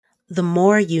The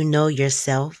more you know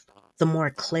yourself, the more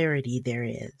clarity there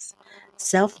is.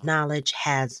 Self-knowledge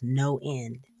has no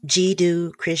end.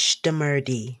 Jiddu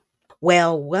Krishnamurti.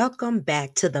 Well, welcome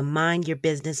back to the Mind Your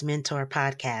Business Mentor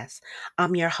podcast.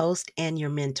 I'm your host and your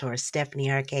mentor, Stephanie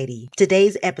Arkadie.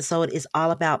 Today's episode is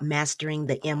all about mastering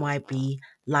the MYB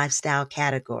Lifestyle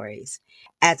Categories.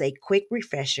 As a quick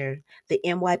refresher, the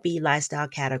MYB Lifestyle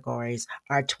Categories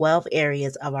are 12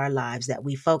 areas of our lives that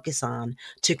we focus on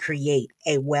to create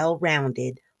a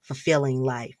well-rounded, fulfilling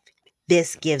life.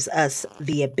 This gives us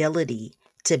the ability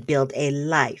to build a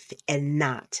life and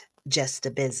not just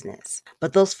a business.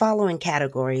 But those following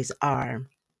categories are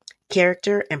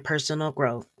character and personal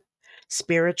growth,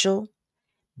 spiritual,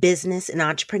 business and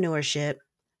entrepreneurship,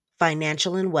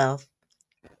 financial and wealth,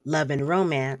 love and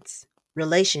romance,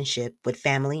 relationship with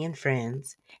family and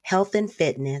friends, health and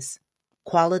fitness,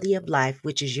 quality of life,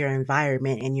 which is your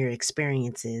environment and your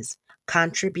experiences,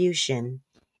 contribution,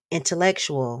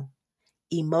 intellectual,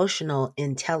 emotional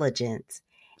intelligence,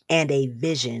 and a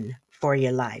vision for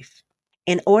your life.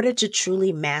 In order to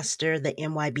truly master the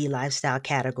MYB lifestyle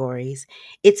categories,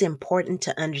 it's important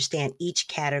to understand each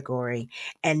category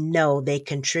and know they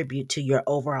contribute to your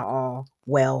overall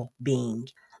well-being.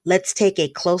 Let's take a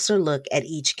closer look at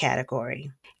each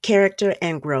category. Character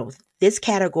and growth. This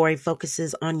category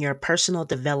focuses on your personal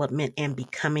development and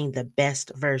becoming the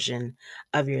best version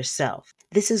of yourself.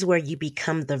 This is where you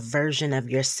become the version of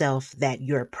yourself that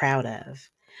you're proud of,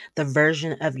 the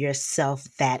version of yourself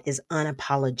that is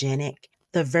unapologetic,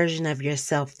 the version of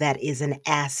yourself that is an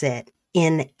asset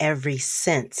in every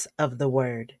sense of the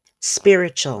word.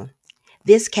 Spiritual.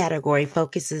 This category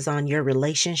focuses on your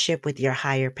relationship with your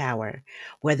higher power,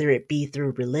 whether it be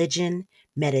through religion,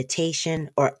 meditation,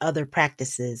 or other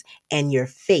practices, and your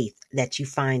faith that you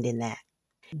find in that.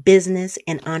 Business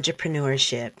and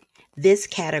entrepreneurship. This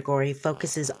category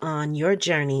focuses on your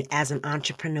journey as an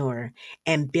entrepreneur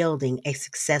and building a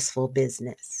successful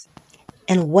business.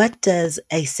 And what does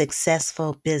a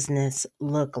successful business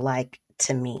look like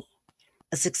to me?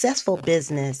 A successful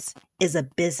business is a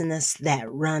business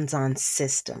that runs on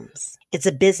systems. It's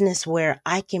a business where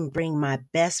I can bring my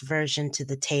best version to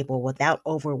the table without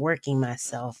overworking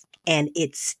myself, and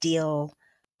it still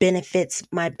benefits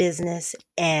my business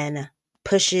and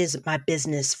pushes my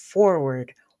business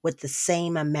forward with the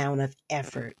same amount of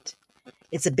effort.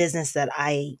 It's a business that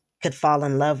I could fall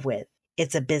in love with.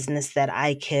 It's a business that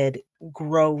I could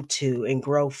grow to and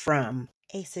grow from.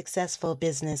 A successful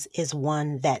business is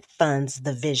one that funds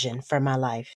the vision for my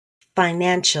life.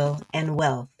 Financial and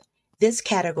wealth. This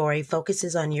category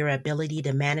focuses on your ability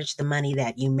to manage the money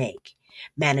that you make,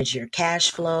 manage your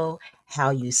cash flow, how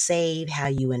you save, how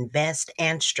you invest,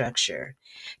 and structure,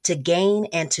 to gain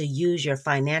and to use your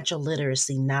financial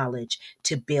literacy knowledge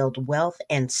to build wealth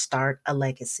and start a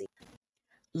legacy.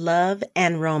 Love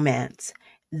and romance.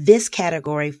 This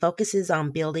category focuses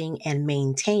on building and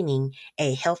maintaining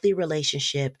a healthy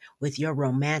relationship with your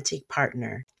romantic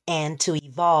partner and to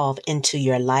evolve into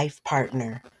your life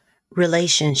partner.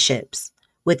 Relationships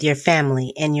with your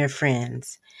family and your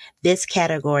friends. This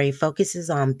category focuses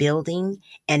on building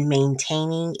and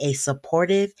maintaining a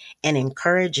supportive and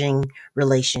encouraging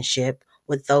relationship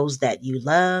with those that you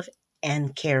love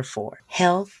and care for.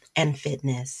 Health and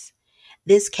fitness.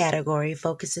 This category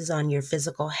focuses on your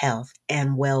physical health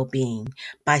and well-being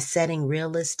by setting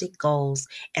realistic goals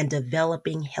and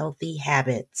developing healthy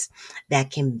habits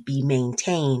that can be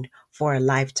maintained for a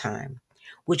lifetime,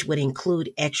 which would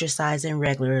include exercising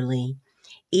regularly,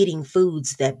 eating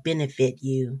foods that benefit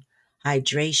you,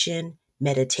 hydration,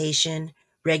 meditation,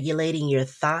 regulating your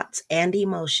thoughts and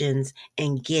emotions,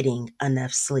 and getting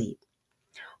enough sleep.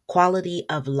 Quality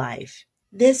of life.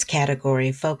 This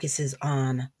category focuses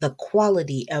on the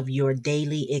quality of your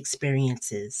daily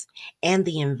experiences and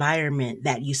the environment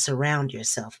that you surround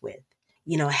yourself with.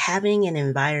 Having an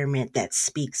environment that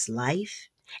speaks life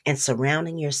and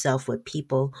surrounding yourself with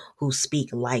people who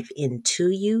speak life into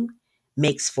you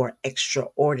makes for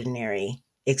extraordinary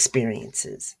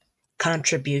experiences.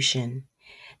 Contribution.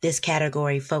 This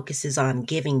category focuses on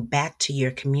giving back to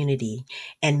your community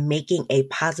and making a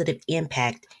positive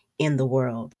impact in the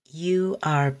world. You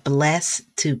are blessed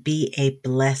to be a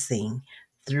blessing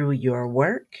through your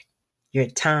work, your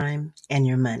time, and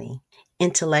your money.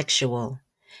 Intellectual.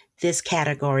 This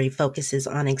category focuses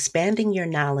on expanding your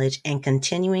knowledge and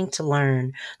continuing to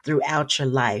learn throughout your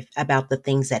life about the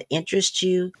things that interest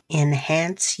you,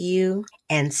 enhance you,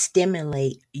 and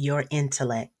stimulate your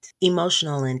intellect.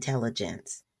 Emotional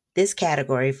intelligence. This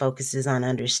category focuses on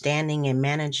understanding and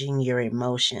managing your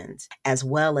emotions, as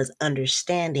well as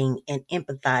understanding and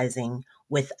empathizing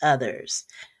with others.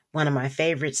 One of my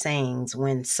favorite sayings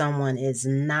when someone is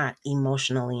not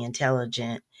emotionally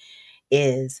intelligent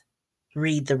is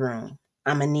read the room.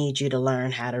 I'm going to need you to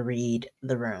learn how to read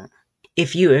the room.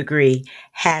 If you agree,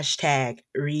 hashtag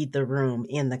read the room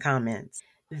in the comments.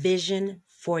 Vision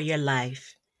for your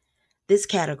life. This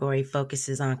category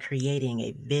focuses on creating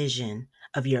a vision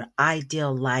of your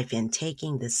ideal life and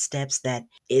taking the steps that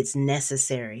is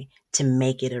necessary to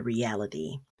make it a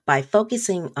reality. By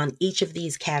focusing on each of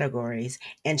these categories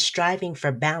and striving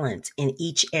for balance in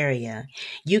each area,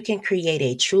 you can create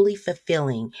a truly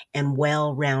fulfilling and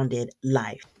well-rounded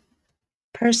life.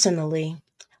 Personally,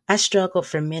 I struggled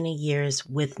for many years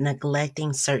with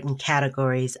neglecting certain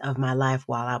categories of my life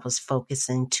while I was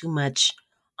focusing too much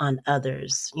on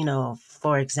others.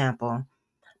 For example,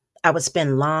 I would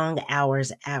spend long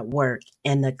hours at work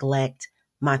and neglect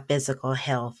my physical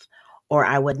health, or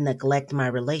I would neglect my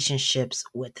relationships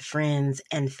with friends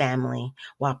and family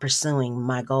while pursuing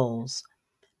my goals.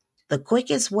 The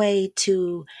quickest way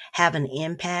to have an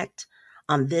impact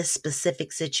on this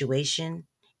specific situation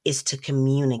is to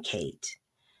communicate,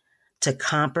 to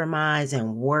compromise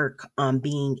and work on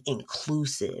being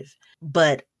inclusive.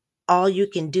 But all you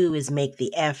can do is make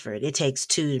the effort. It takes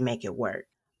two to make it work.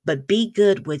 But be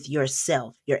good with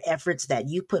yourself, your efforts that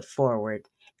you put forward,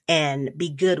 and be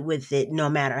good with it no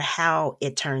matter how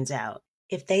it turns out.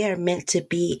 If they are meant to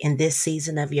be in this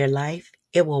season of your life,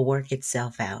 it will work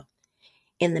itself out.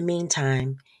 In the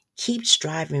meantime, keep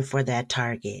striving for that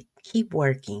target, keep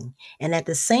working, and at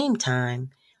the same time,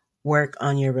 work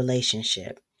on your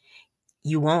relationship.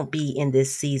 You won't be in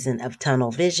this season of tunnel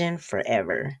vision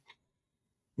forever.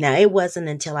 Now, it wasn't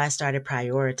until I started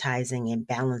prioritizing and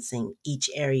balancing each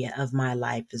area of my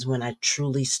life is when I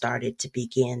truly started to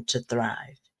begin to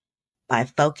thrive. By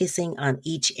focusing on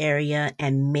each area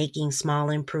and making small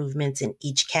improvements in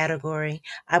each category,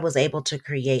 I was able to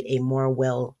create a more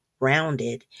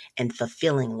well-rounded and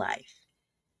fulfilling life.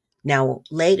 Now,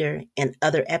 later in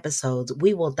other episodes,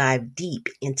 we will dive deep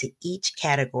into each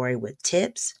category with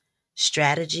tips,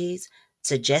 strategies,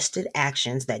 suggested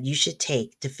actions that you should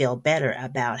take to feel better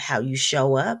about how you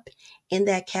show up in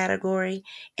that category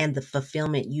and the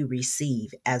fulfillment you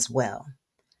receive as well.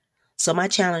 So, my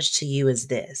challenge to you is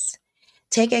this.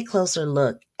 Take a closer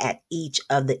look at each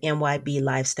of the MYB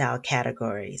lifestyle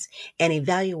categories and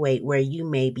evaluate where you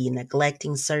may be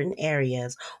neglecting certain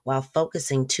areas while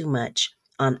focusing too much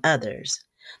on others.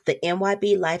 The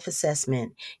MYB Life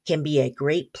Assessment can be a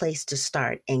great place to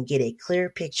start and get a clear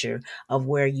picture of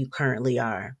where you currently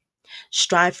are.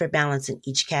 Strive for balance in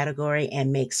each category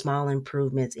and make small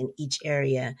improvements in each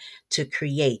area to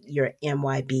create your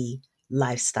MYB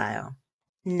lifestyle.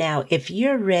 Now, if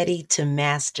you're ready to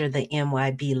master the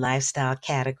MYB lifestyle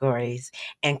categories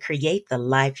and create the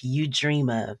life you dream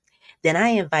of, then I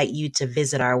invite you to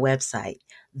visit our website,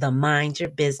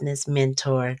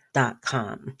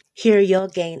 themindyourbusinessmentor.com. Here you'll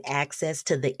gain access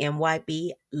to the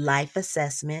MYB Life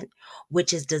Assessment,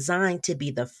 which is designed to be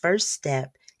the first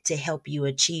step to help you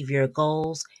achieve your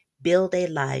goals, build a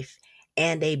life,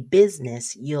 and a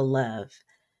business you'll love.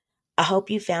 I hope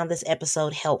you found this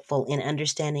episode helpful in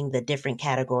understanding the different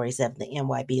categories of the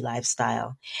MYB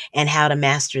lifestyle and how to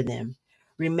master them.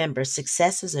 Remember,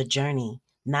 success is a journey,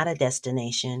 not a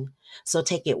destination. So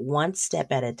take it one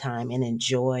step at a time and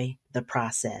enjoy the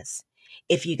process.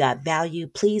 If you got value,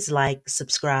 please like,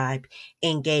 subscribe,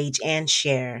 engage, and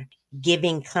share.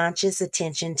 Giving conscious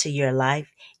attention to your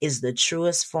life is the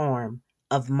truest form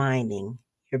of minding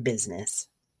your business.